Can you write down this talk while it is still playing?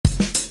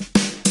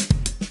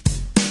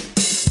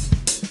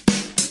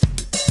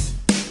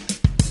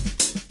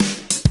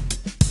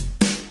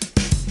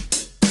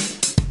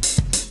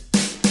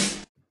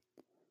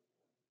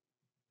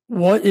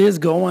What is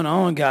going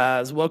on,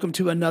 guys? Welcome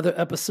to another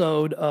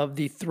episode of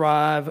the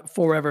Thrive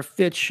Forever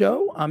Fit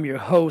Show. I'm your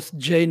host,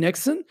 Jay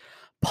Nixon.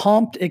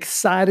 Pumped,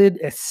 excited,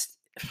 I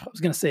was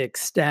going to say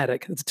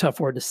ecstatic. That's a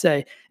tough word to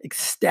say.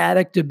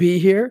 Ecstatic to be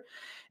here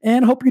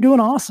and hope you're doing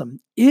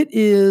awesome. It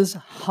is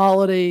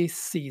holiday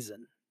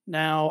season.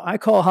 Now, I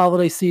call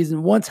holiday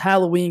season once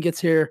Halloween gets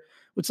here,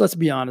 which, let's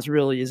be honest,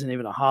 really isn't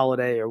even a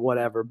holiday or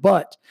whatever.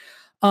 But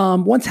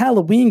once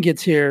Halloween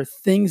gets here,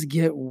 things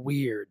get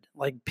weird.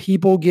 Like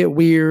people get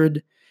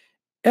weird.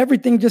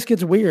 Everything just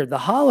gets weird. The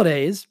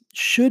holidays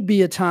should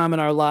be a time in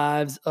our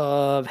lives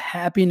of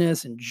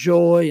happiness and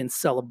joy and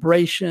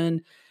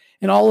celebration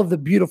and all of the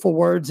beautiful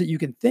words that you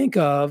can think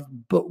of.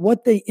 But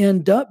what they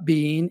end up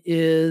being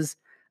is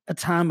a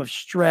time of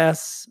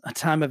stress, a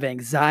time of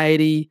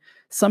anxiety.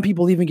 Some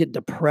people even get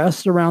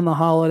depressed around the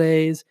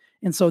holidays.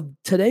 And so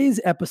today's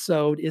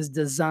episode is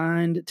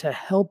designed to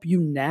help you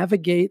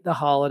navigate the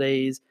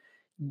holidays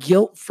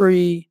guilt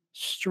free,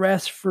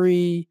 stress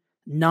free,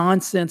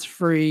 nonsense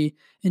free,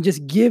 and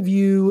just give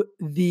you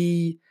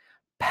the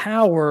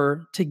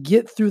power to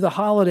get through the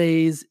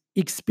holidays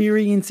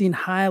experiencing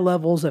high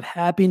levels of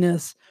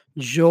happiness,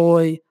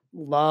 joy,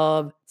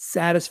 love,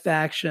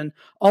 satisfaction,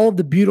 all of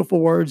the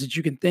beautiful words that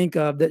you can think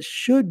of that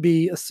should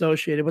be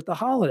associated with the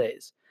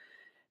holidays.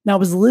 Now, I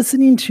was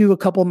listening to a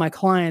couple of my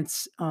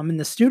clients in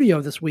the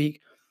studio this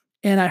week,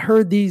 and I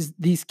heard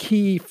these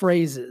key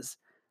phrases.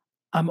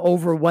 I'm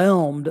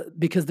overwhelmed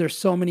because there's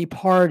so many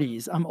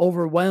parties. I'm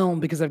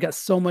overwhelmed because I've got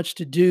so much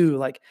to do.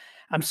 Like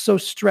I'm so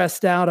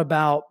stressed out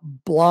about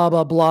blah,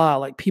 blah, blah,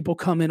 like people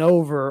coming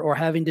over or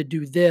having to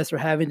do this or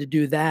having to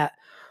do that.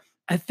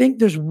 I think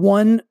there's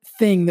one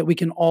thing that we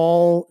can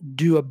all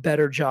do a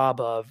better job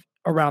of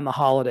around the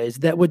holidays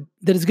that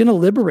is going to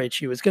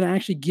liberate you. It's going to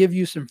actually give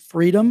you some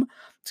freedom.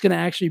 It's going to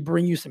actually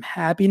bring you some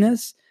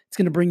happiness. It's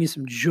going to bring you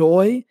some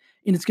joy,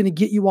 and it's going to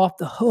get you off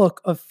the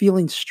hook of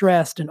feeling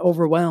stressed and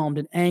overwhelmed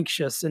and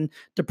anxious and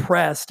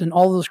depressed and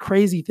all those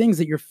crazy things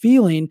that you're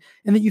feeling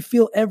and that you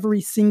feel every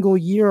single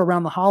year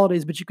around the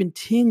holidays, but you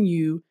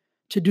continue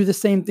to do the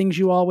same things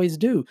you always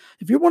do.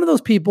 If you're one of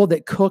those people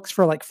that cooks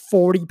for like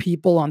 40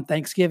 people on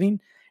Thanksgiving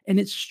and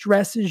it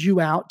stresses you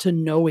out to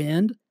no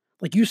end,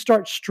 like you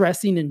start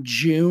stressing in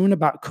June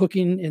about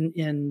cooking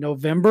in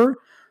November,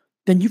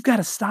 then you've got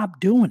to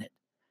stop doing it.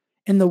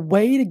 And the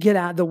way to get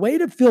out, the way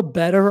to feel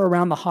better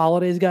around the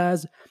holidays,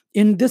 guys,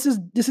 and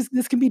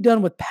this can be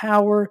done with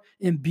power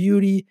and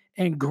beauty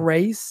and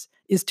grace,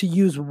 is to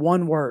use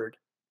one word: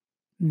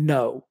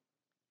 no.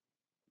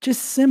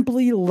 Just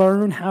simply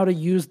learn how to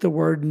use the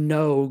word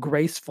no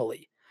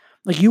gracefully.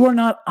 Like you are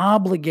not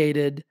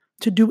obligated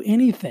to do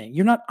anything.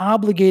 You're not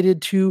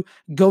obligated to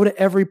go to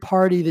every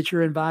party that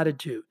you're invited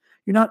to.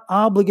 You're not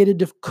obligated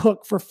to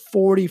cook for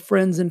 40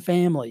 friends and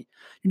family.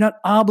 You're not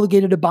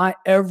obligated to buy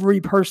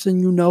every person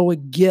you know a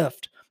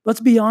gift.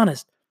 Let's be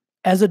honest.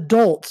 As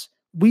adults,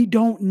 we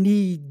don't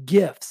need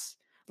gifts.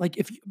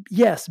 Like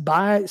yes,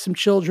 buy some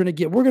children a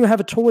gift. We're going to have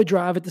a toy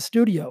drive at the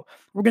studio.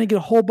 We're going to get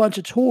a whole bunch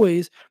of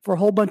toys for a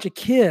whole bunch of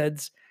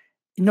kids.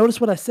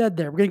 Notice what I said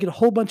there. We're going to get a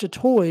whole bunch of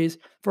toys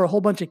for a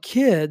whole bunch of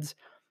kids.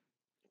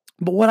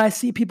 But what I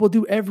see people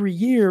do every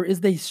year is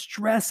they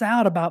stress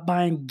out about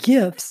buying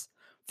gifts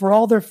for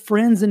all their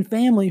friends and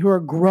family who are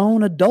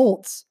grown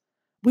adults.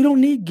 We don't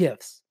need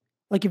gifts.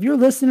 Like if you're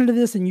listening to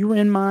this and you're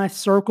in my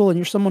circle and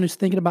you're someone who's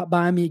thinking about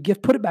buying me a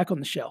gift, put it back on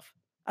the shelf.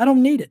 I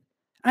don't need it.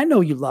 I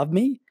know you love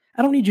me.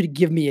 I don't need you to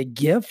give me a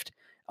gift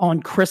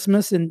on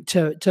Christmas and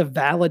to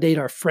validate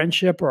our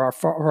friendship or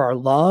our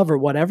love or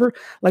whatever.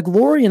 Like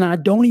Lori and I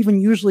don't even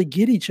usually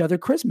get each other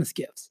Christmas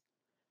gifts.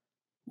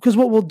 Because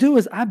what we'll do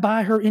is I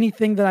buy her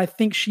anything that I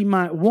think she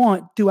might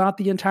want throughout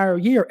the entire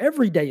year.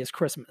 Every day is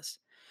Christmas.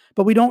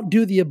 But we don't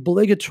do the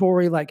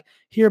obligatory, like,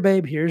 here,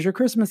 babe, here's your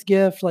Christmas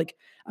gift. Like,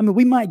 I mean,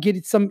 we might get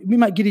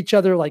each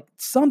other like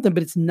something,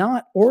 but it's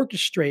not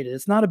orchestrated.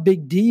 It's not a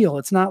big deal.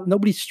 It's not,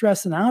 nobody's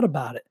stressing out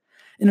about it.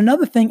 And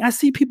another thing, I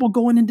see people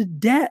going into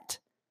debt.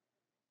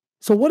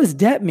 So what does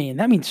debt mean?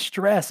 That means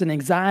stress and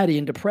anxiety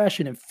and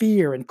depression and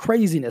fear and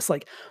craziness.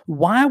 Like,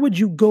 why would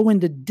you go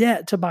into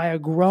debt to buy a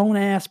grown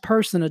ass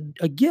person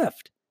a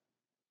gift?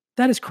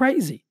 That is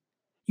crazy.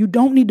 You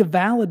don't need to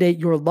validate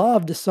your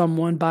love to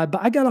someone by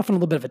I got off on a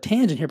little bit of a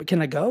tangent here, but can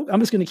I go?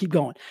 I'm just going to keep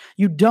going.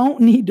 You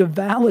don't need to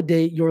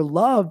validate your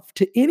love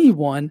to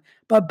anyone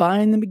by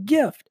buying them a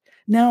gift.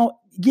 Now,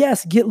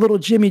 yes, get little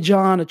Jimmy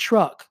John a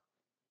truck,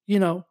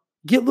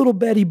 get little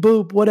Betty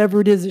Boop, whatever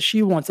it is that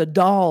she wants, a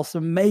doll,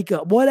 some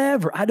makeup,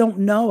 whatever. I don't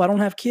know. I don't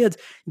have kids.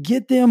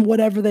 Get them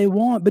whatever they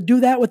want, but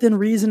do that within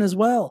reason as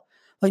well.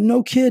 Like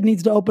no kid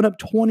needs to open up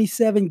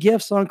 27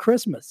 gifts on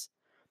Christmas.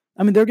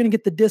 I mean, they're going to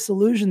get the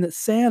disillusion that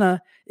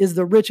Santa is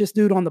the richest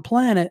dude on the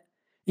planet.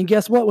 And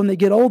guess what? When they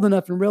get old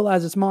enough and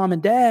realize it's mom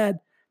and dad,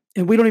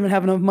 and we don't even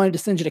have enough money to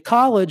send you to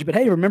college, but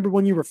hey, remember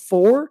when you were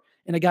 4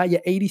 and I got you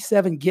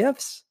 87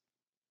 gifts?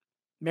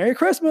 Merry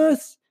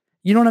Christmas.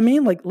 You know what I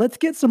mean? Like, let's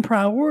get some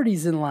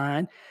priorities in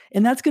line,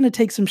 and that's going to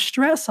take some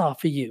stress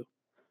off of you.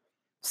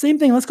 Same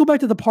thing. Let's go back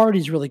to the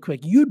parties really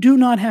quick. You do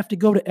not have to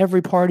go to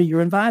every party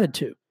you're invited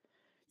to.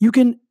 You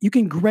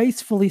can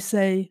gracefully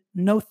say,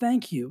 no,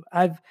 thank you.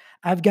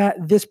 I've got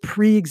this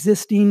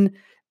pre-existing,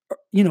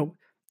 you know,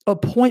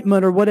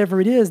 appointment or whatever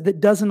it is that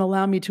doesn't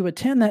allow me to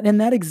attend that. And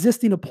that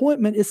existing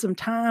appointment is some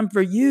time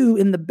for you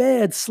in the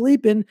bed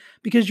sleeping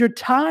because you're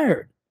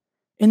tired.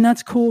 And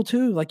that's cool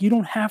too. Like, you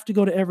don't have to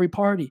go to every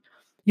party.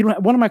 You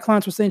don't. One of my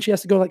clients was saying she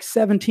has to go to like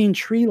 17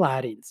 tree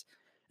lightings.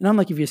 And I'm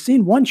like, if you've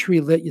seen one tree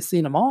lit, you've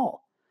seen them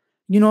all.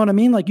 You know what I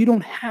mean? Like, you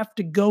don't have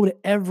to go to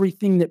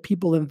everything that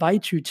people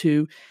invite you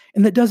to.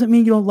 And that doesn't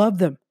mean you don't love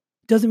them.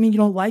 Doesn't mean you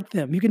don't like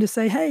them. You can just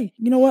say, hey,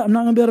 you know what? I'm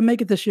not going to be able to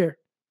make it this year.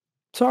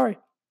 Sorry.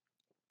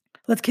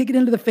 Let's kick it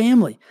into the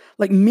family.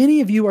 Like,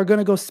 many of you are going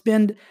to go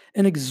spend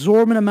an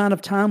exorbitant amount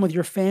of time with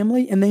your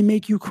family and they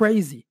make you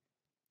crazy.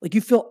 Like, you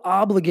feel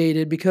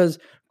obligated because,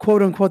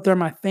 quote unquote, they're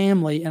my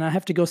family and I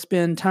have to go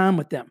spend time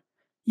with them.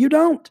 You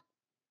don't.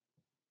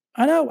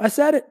 I know. I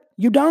said it.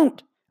 You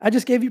don't. I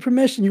just gave you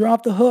permission. You're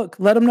off the hook.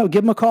 Let them know.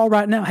 Give them a call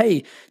right now.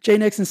 Hey, Jay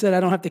Nixon said I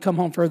don't have to come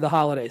home for the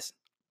holidays.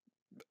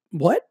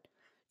 What?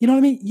 You know what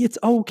I mean? It's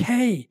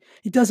okay.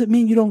 It doesn't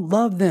mean you don't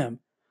love them.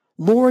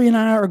 Lori and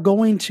I are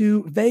going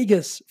to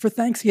Vegas for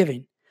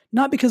Thanksgiving,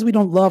 not because we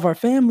don't love our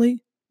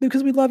family,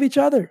 because we love each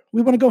other.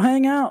 We want to go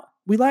hang out.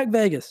 We like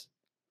Vegas.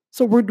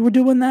 So we're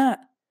doing that.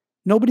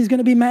 Nobody's going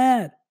to be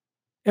mad.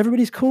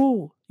 Everybody's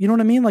cool. You know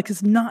what I mean? Like,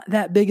 it's not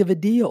that big of a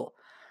deal.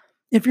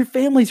 If your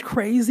family's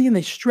crazy and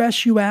they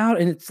stress you out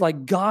and it's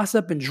like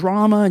gossip and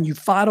drama and you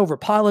fight over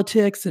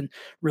politics and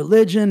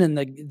religion and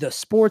the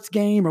sports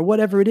game or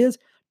whatever it is,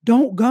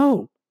 don't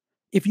go.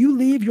 If you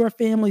leave your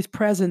family's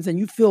presence and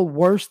you feel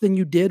worse than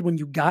you did when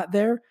you got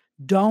there,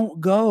 don't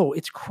go.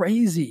 It's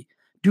crazy.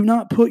 Do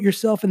not put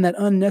yourself in that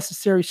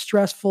unnecessary,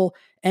 stressful,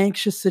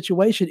 anxious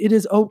situation. It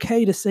is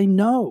okay to say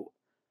no.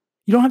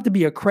 You don't have to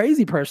be a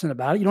crazy person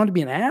about it. You don't have to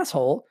be an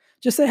asshole.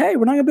 Just say, hey,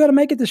 we're not going to be able to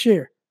make it this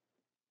year.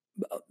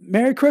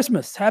 Merry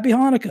Christmas. Happy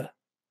Hanukkah.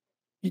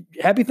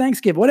 Happy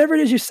Thanksgiving. Whatever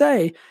it is you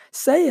say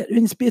it.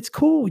 It's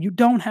cool. You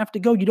don't have to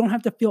go. You don't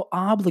have to feel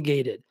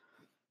obligated.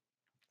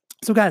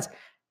 So guys,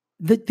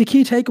 the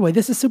key takeaway,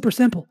 this is super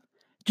simple.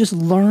 Just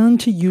learn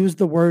to use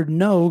the word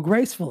no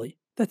gracefully.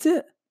 That's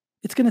it.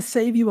 It's going to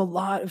save you a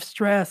lot of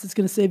stress. It's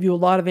going to save you a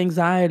lot of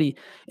anxiety,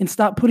 and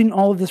stop putting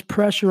all of this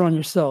pressure on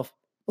yourself.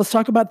 Let's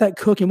talk about that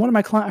cooking. One of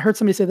my clients, I heard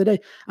somebody say the other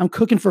day, I'm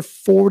cooking for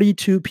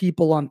 42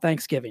 people on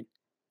Thanksgiving.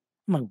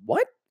 I'm like,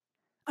 what?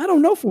 I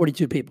don't know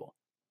 42 people.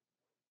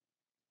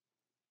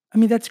 I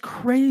mean, that's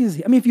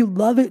crazy. I mean, if you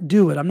love it,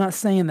 do it. I'm not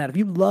saying that. If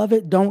you love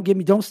it, don't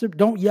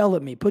yell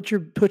at me. Put your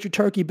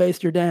turkey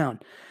baster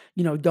down.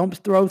 You know, don't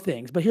throw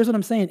things. But here's what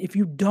I'm saying. If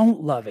you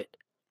don't love it,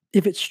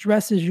 if it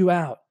stresses you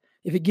out,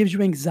 if it gives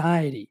you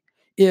anxiety,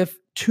 if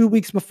 2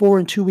 weeks before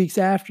and 2 weeks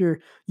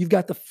after you've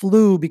got the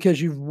flu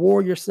because you've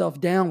wore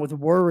yourself down with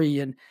worry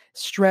and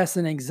stress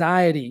and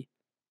anxiety,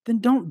 then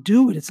don't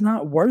do it. It's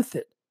not worth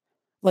it.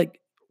 Like,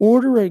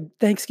 order a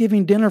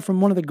Thanksgiving dinner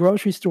from one of the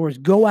grocery stores.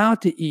 Go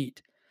out to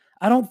eat.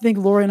 I don't think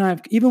Lori and I,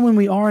 even when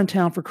we are in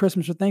town for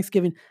Christmas or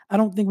Thanksgiving, I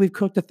don't think we've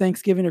cooked a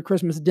Thanksgiving or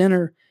Christmas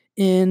dinner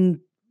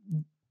in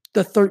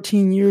the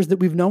 13 years that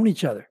we've known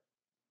each other.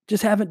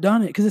 Just haven't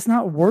done it because it's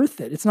not worth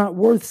it. It's not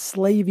worth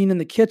slaving in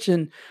the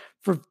kitchen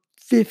for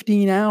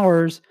 15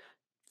 hours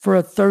for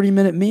a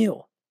 30-minute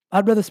meal.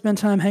 I'd rather spend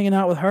time hanging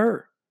out with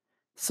her.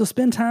 So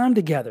spend time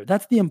together.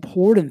 That's the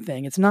important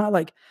thing. It's not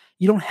like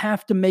you don't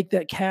have to make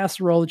that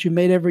casserole that you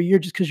made every year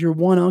just because your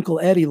one Uncle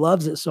Eddie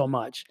loves it so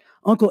much.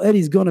 Uncle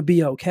Eddie's going to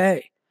be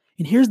okay.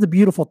 And here's the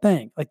beautiful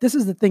thing. Like, this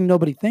is the thing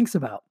nobody thinks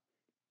about.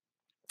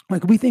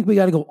 Like, we think we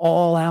got to go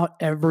all out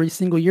every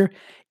single year.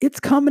 It's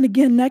coming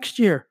again next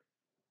year.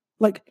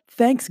 Like,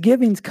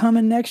 Thanksgiving's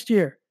coming next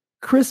year.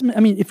 Christmas, I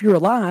mean, if you're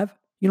alive,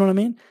 you know what I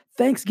mean?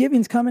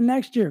 Thanksgiving's coming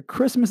next year.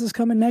 Christmas is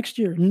coming next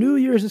year. New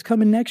Year's is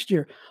coming next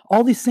year.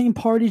 All these same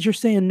parties you're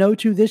saying no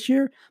to this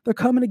year, they're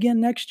coming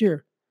again next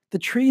year. The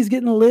tree's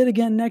getting lit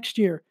again next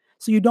year.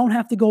 So you don't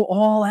have to go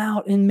all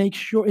out and make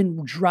sure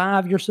and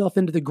drive yourself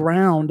into the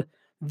ground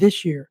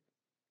this year.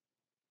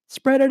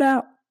 Spread it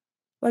out.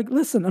 Like,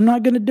 listen, I'm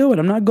not going to do it.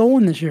 I'm not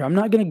going this year. I'm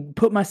not going to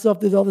put myself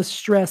through all this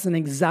stress and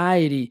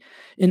anxiety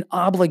and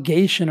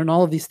obligation and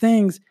all of these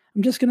things.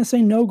 I'm just going to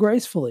say no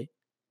gracefully.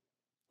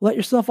 Let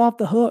yourself off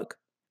the hook.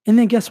 And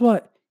then guess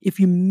what? If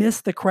you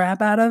miss the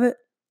crap out of it,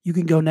 you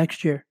can go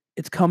next year.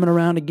 It's coming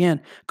around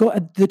again.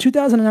 The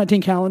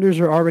 2019 calendars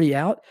are already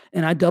out,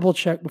 and I double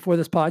checked before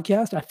this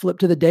podcast. I flipped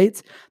to the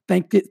dates.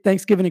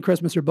 Thanksgiving and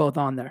Christmas are both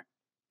on there.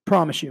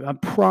 Promise you. I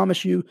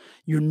promise you,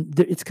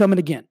 it's coming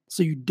again.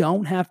 So you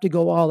don't have to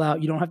go all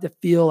out. You don't have to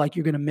feel like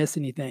you're going to miss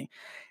anything.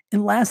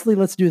 And lastly,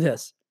 let's do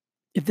this.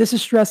 If this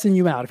is stressing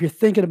you out, if you're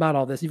thinking about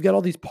all this, you've got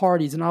all these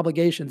parties and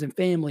obligations and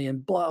family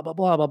and blah, blah,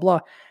 blah, blah, blah,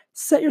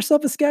 set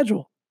yourself a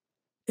schedule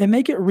and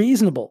make it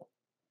reasonable.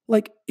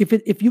 Like,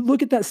 if you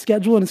look at that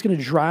schedule and it's going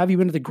to drive you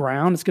into the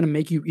ground, it's going to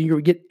make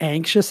you get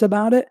anxious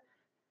about it.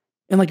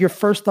 And like, your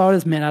first thought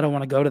is, man, I don't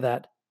want to go to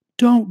that.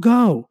 Don't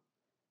go.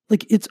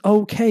 Like, it's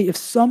okay. If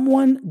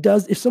someone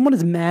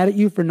is mad at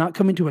you for not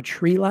coming to a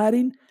tree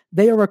lighting,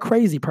 they are a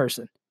crazy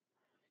person.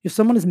 If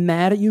someone is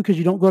mad at you because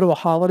you don't go to a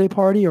holiday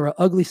party or an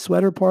ugly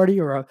sweater party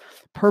or a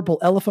purple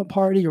elephant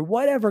party or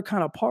whatever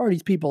kind of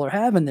parties people are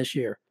having this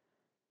year,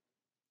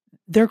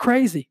 they're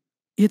crazy.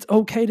 It's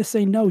okay to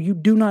say no. You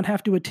do not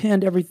have to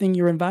attend everything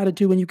you're invited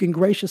to, and you can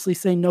graciously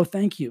say no,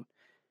 thank you.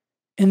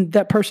 And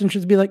that person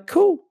should be like,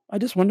 cool, I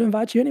just wanted to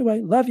invite you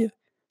anyway. Love you.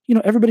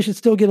 Everybody should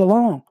still get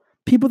along.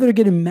 People that are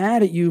getting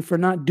mad at you for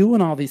not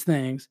doing all these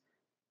things,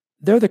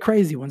 they're the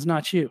crazy ones,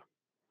 not you.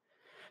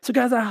 So,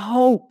 guys, I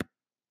hope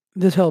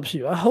this helps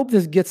you. I hope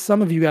this gets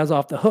some of you guys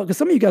off the hook, because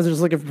some of you guys are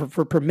just looking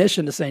for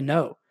permission to say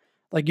no.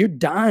 Like, you're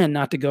dying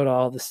not to go to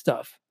all this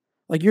stuff.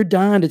 Like, you're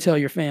dying to tell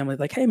your family,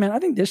 like, hey, man, I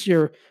think this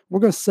year we're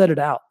going to set it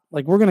out.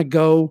 Like, we're going to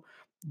go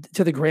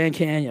to the Grand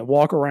Canyon,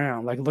 walk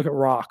around, like, look at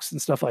rocks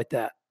and stuff like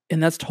that.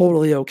 And that's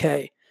totally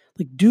okay.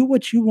 Like, do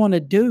what you want to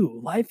do.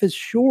 Life is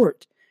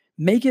short.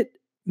 Make it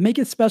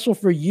special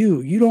for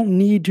you. You don't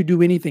need to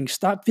do anything.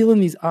 Stop feeling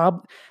these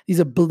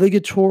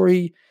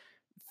obligatory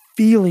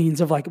feelings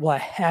of like, well, I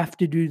have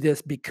to do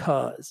this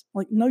because.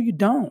 Like, no, you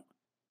don't.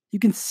 You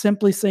can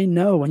simply say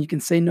no, and you can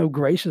say no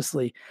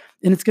graciously.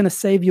 And it's going to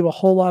save you a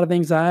whole lot of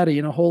anxiety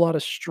and a whole lot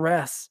of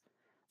stress.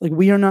 Like,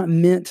 we are not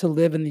meant to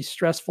live in these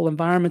stressful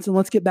environments. And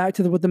let's get back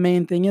to what the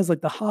main thing is.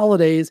 Like, the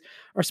holidays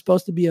are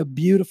supposed to be a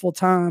beautiful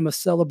time of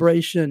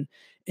celebration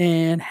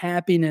and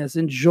happiness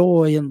and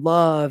joy and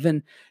love.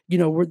 And,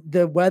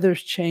 the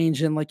weather's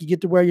changing. Like, you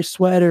get to wear your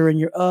sweater and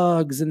your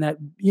Uggs and that,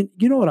 you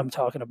know what I'm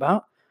talking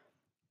about.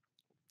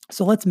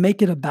 So let's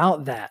make it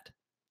about that.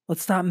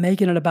 Let's stop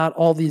making it about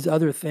all these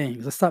other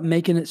things. Let's stop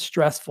making it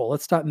stressful.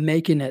 Let's stop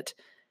making it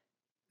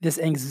this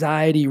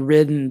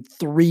anxiety-ridden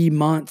 3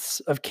 months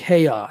of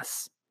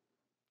chaos.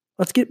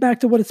 Let's get back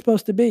to what it's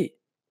supposed to be.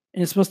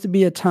 And it's supposed to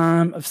be a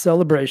time of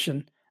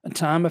celebration, a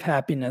time of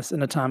happiness,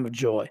 and a time of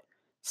joy.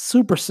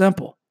 Super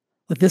simple.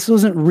 Like, this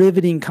wasn't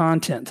riveting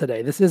content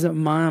today. This isn't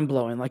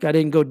mind-blowing. Like, I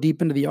didn't go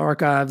deep into the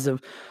archives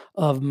of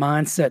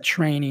mindset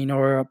training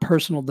or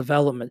personal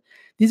development.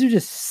 These are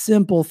just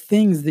simple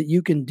things that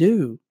you can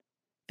do,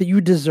 that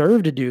you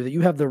deserve to do, that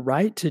you have the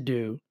right to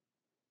do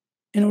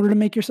in order to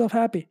make yourself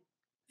happy.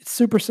 It's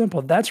super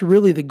simple. That's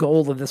really the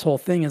goal of this whole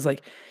thing, is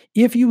like,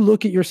 if you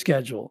look at your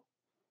schedule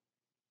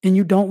and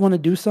you don't want to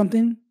do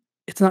something,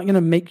 it's not going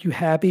to make you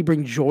happy,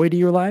 bring joy to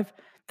your life,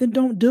 then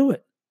don't do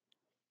it.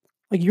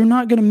 Like, you're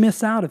not going to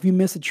miss out if you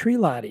miss a tree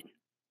lighting.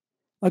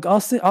 Like,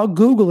 I'll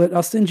Google it.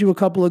 I'll send you a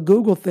couple of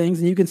Google things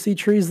and you can see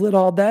trees lit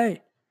all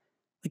day.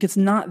 Like, it's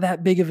not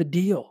that big of a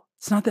deal.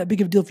 It's not that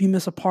big of a deal if you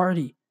miss a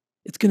party.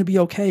 It's going to be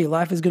okay.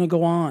 Life is going to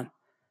go on.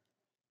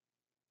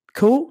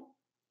 Cool?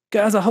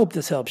 Guys, I hope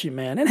this helps you,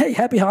 man. And hey,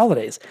 happy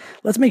holidays.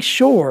 Let's make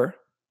sure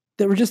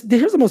that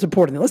here's the most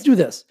important thing. Let's do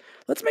this.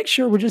 Let's make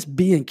sure we're just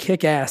being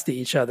kick-ass to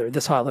each other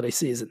this holiday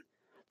season.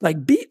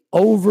 Like, be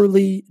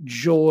overly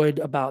joyed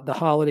about the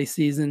holiday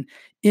season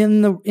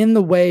in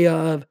the way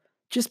of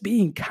just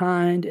being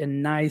kind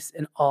and nice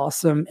and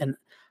awesome and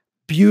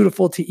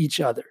beautiful to each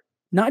other.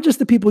 Not just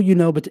the people you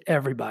know, but to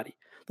everybody.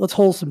 Let's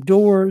hold some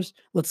doors.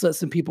 Let's let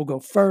some people go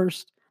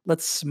first.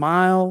 Let's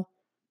smile.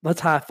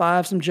 Let's high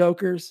five some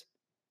jokers.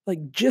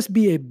 Like, just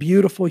be a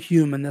beautiful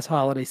human this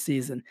holiday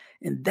season.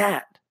 And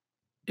that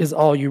is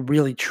all you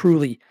really,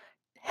 truly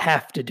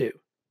have to do.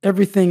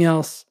 Everything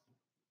else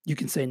you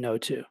can say no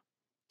to.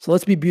 So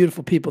let's be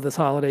beautiful people this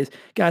holidays.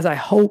 Guys, I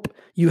hope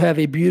you have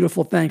a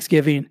beautiful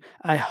Thanksgiving.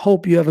 I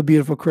hope you have a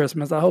beautiful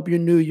Christmas. I hope your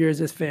New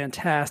Year's is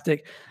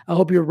fantastic. I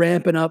hope you're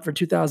ramping up for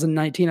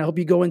 2019. I hope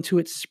you go into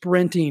it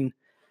sprinting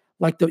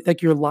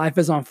like your life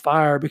is on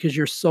fire, because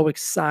you're so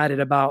excited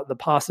about the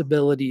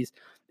possibilities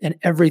and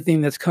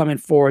everything that's coming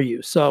for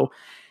you. So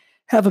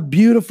have a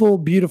beautiful,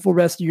 beautiful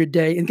rest of your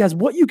day. And guys,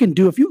 what you can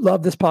do, if you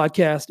love this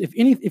podcast,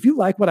 if you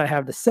like what I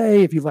have to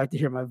say, if you like to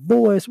hear my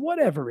voice,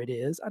 whatever it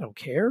is, I don't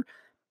care.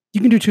 You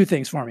can do 2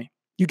 things for me.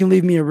 You can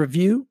leave me a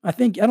review. I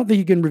don't think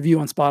you can review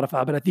on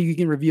Spotify, but I think you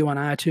can review on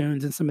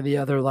iTunes and some of the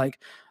other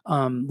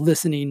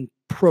listening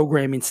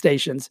programming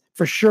stations.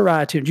 For sure,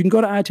 iTunes. You can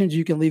go to iTunes.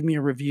 You can leave me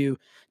a review.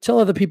 Tell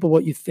other people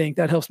what you think.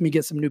 That helps me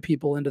get some new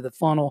people into the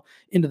funnel,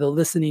 into the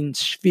listening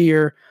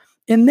sphere.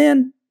 And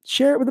then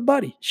share it with a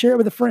buddy. Share it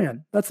with a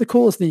friend. That's the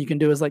coolest thing you can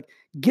do, is like,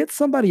 get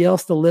somebody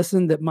else to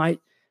listen that might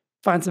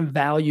find some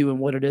value in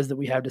what it is that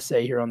we have to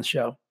say here on the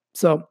show.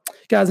 So,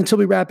 guys, until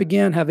we wrap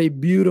again, have a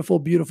beautiful,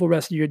 beautiful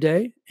rest of your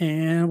day,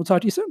 and we'll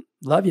talk to you soon.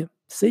 Love you.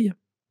 See you.